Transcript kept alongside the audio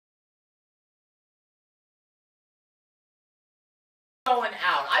going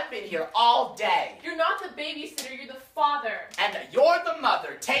out. I've been here all day. You're not the babysitter, you're the father. And you're the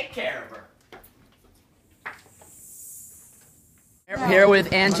mother. Take care of her. Here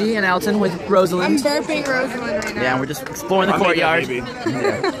with Angie and Elton with Rosalind. I'm burping Rosalind right now. Yeah, we're just exploring the courtyard. We're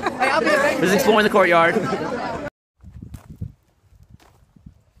just exploring the courtyard.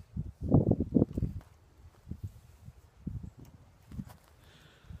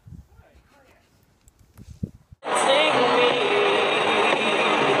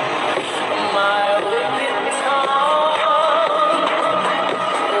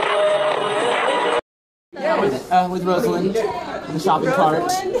 With Rosalind in the shopping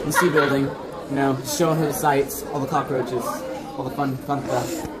cart in the C building, you know, showing her the sights, all the cockroaches, all the fun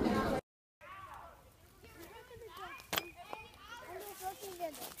stuff.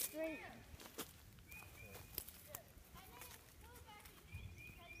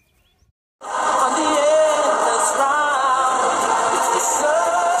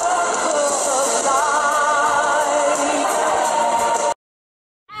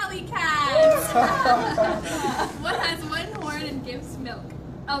 What has one horn and gives milk?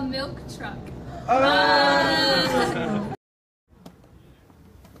 A milk truck.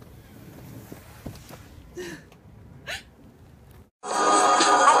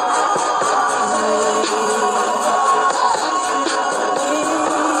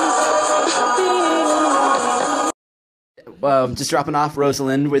 Just dropping off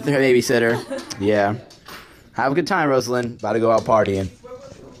Rosalind with her babysitter. Yeah. Have a good time, Rosalind. About to go out partying.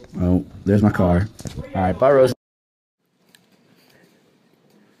 Oh, there's my car. All right, bye, Rosalind.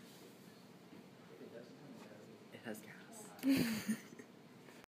 It has gas.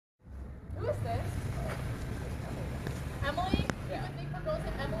 Who is this? Emily? Yeah. Do you think we're girls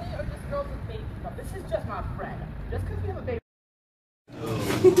with Emily or just girls with babies? No, this is just my friend. Just because we have a baby.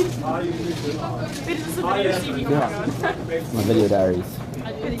 My video diaries.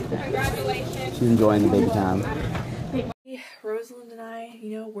 Congratulations. She's enjoying the baby time. Rosalind and I,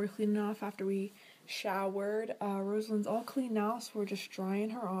 you know, we're cleaning off after we showered. Rosalind's all clean now, so we're just drying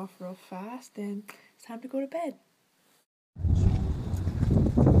her off real fast, and it's time to go to bed.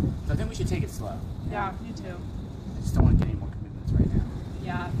 I think we should take it slow. Yeah, me too. I just don't want to get any more commitments right now.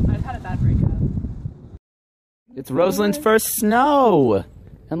 Yeah, I've had a bad breakup. It's Rosalind's first snow!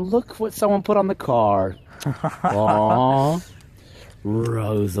 And look what someone put on the car. Aww.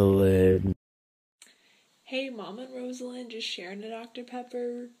 Rosalind. Hey, Mom and Rosalind, just sharing a Dr.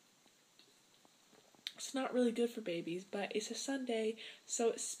 Pepper. It's not really good for babies, but it's a Sunday, so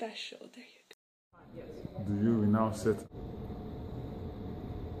it's special. There you go. Do you renounce it?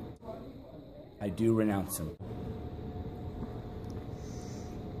 I do renounce him.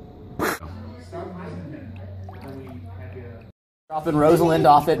 Dropping Rosalind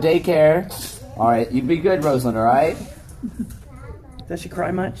off at daycare. Alright, you be good, Rosalind, alright? Does she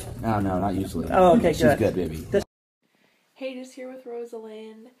cry much? No, not usually. Oh, okay, She's good, baby. Hey, just here with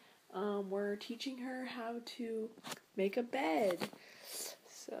Rosalind. We're teaching her how to make a bed.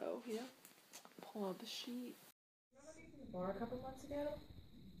 So, you know, pull out the sheet. Bar a couple months ago?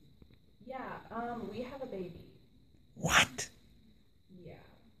 Yeah, we have a baby. What? Yeah.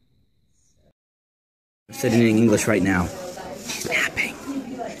 Sitting in English right now. She's napping.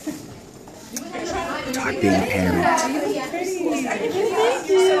 It's hard being a parent.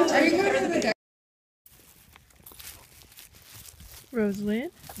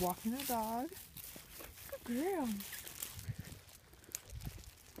 Rosalind, walking her dog. Good girl.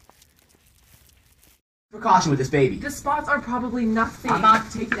 Precaution with this baby. The spots are probably nothing. I'm not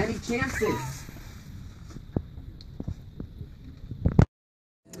taking any chances.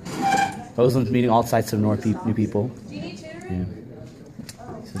 Rosalind's meeting all sides of new people. Yeah.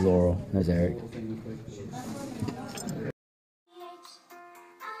 This is Laurel. There's Eric.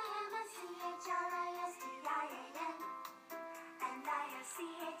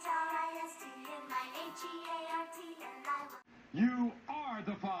 You are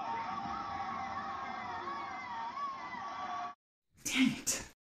the father. Dang it.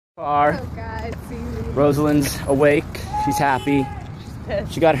 Oh God, see. Rosalind's awake. She's happy.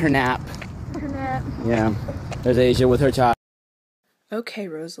 She got her nap. Her nap. Yeah. There's Asia with her child. Okay,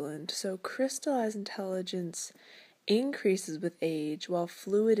 Rosalind. So crystallized intelligence increases with age, while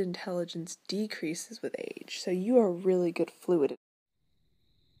fluid intelligence decreases with age. So you are really good fluid.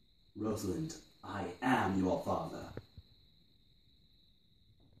 Rosalind, I am your father.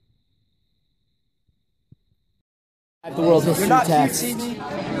 The world history test.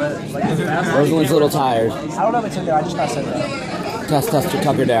 Rosalind's a little tired. I don't know if it's in there, I just got sent that. Test to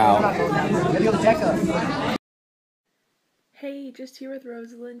tuck her down. Hey, just here with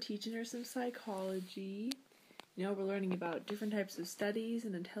Rosalind, teaching her some psychology. You know, we're learning about different types of studies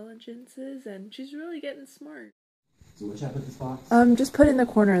and intelligences, and she's really getting smart. So where should I put this box? Just put it in the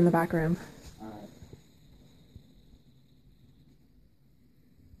corner in the back room. Alright.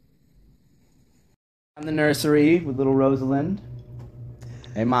 I'm in the nursery with little Rosalind.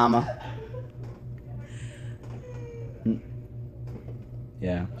 Hey, Mama.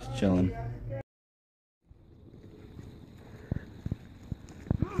 Yeah, just chilling.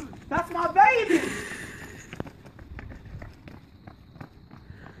 That's my baby!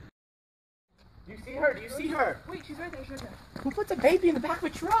 Do you see her? Do you see her? Wait, she's right there. She's right there. Who put the baby in the back of a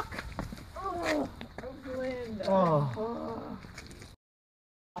truck? Oh, Rosalind. Oh.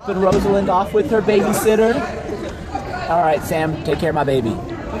 Put Rosalind off with her babysitter. All right, Sam, take care of my baby.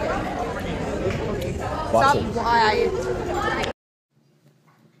 Watch it.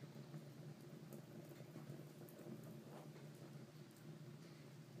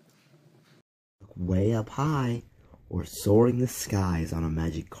 Way up high, or soaring the skies on a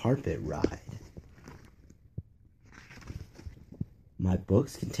magic carpet ride. My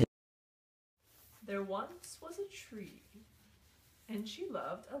books contain. There once was a tree, and she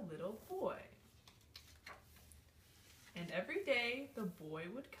loved a little boy. And every day the boy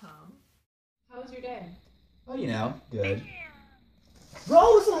would come. How was your day? Oh, you know, good.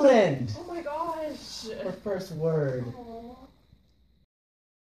 Rosalind! Oh my gosh! Her first word. Aw.